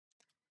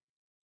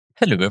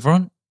Hello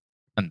everyone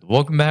and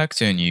welcome back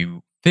to a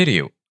new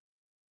video.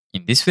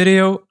 In this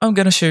video, I'm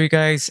gonna show you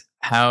guys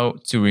how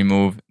to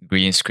remove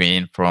green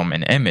screen from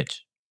an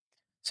image.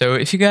 So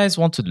if you guys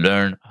want to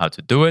learn how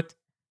to do it,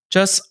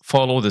 just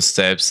follow the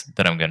steps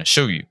that I'm gonna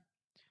show you.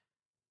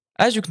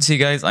 As you can see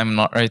guys, I'm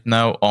not right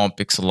now on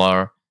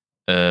Pixlr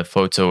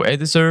photo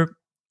editor.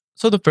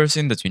 So the first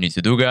thing that you need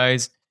to do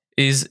guys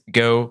is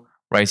go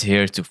right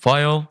here to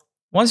file.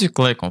 Once you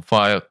click on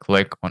file,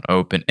 click on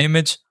open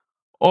image,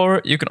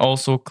 or you can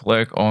also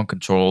click on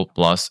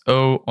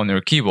Ctrl+O on your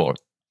keyboard.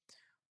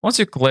 Once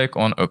you click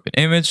on open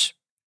image,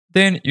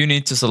 then you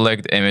need to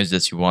select the image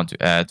that you want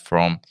to add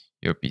from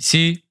your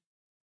PC.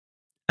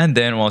 And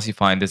then once you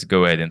find this,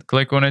 go ahead and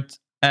click on it.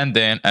 And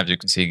then as you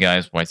can see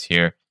guys, right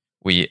here,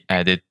 we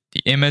added the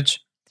image.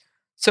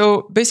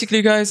 So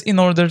basically guys, in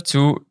order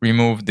to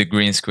remove the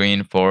green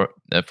screen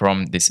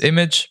from this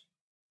image,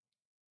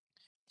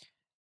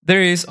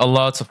 there is a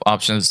lot of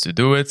options to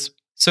do it.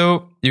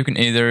 So you can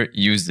either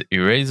use the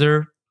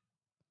eraser,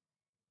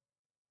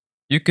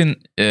 you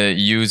can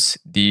use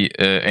the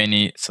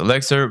any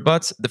selector,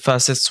 but the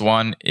fastest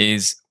one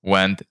is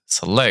Wand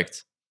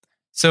Select.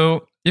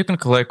 So you can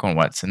click on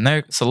Wand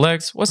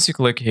Select. Once you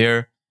click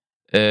here,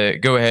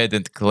 go ahead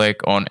and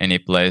click on any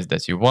place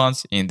that you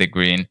want in the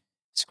green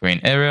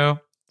screen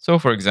area. So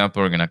for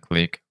example, we're gonna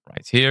click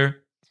right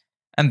here,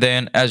 and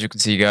then as you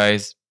can see,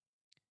 guys,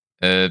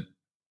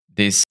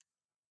 this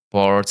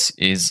part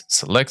is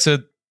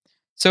selected.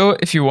 So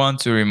if you want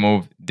to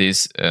remove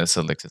this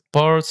selected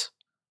part,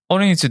 all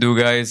you need to do,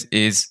 guys,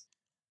 is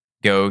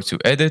go to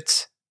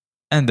Edit,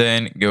 and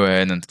then go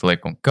ahead and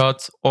click on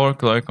Cut or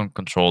click on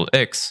Ctrl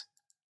X.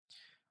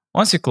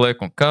 Once you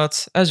click on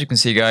Cut, as you can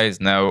see,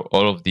 guys, now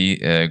all of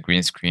the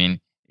green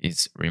screen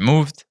is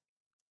removed.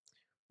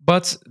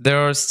 But there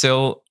are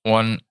still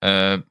one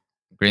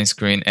green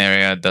screen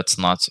area that's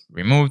not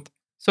removed.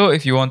 So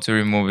if you want to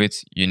remove it,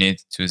 you need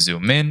to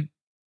zoom in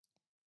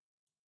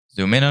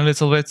a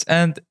little bit,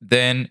 and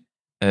then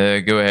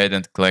go ahead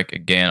and click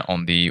again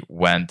on the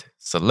Wand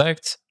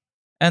Select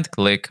and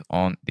click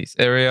on this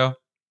area,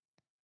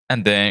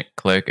 and then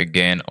click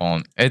again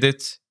on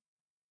Edit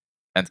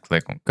and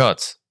click on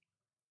Cut.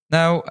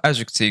 Now, as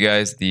you can see,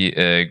 guys,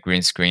 the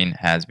green screen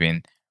has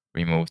been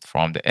removed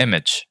from the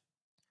image.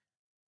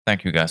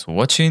 Thank you guys for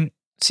watching.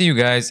 See you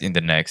guys in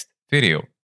the next video.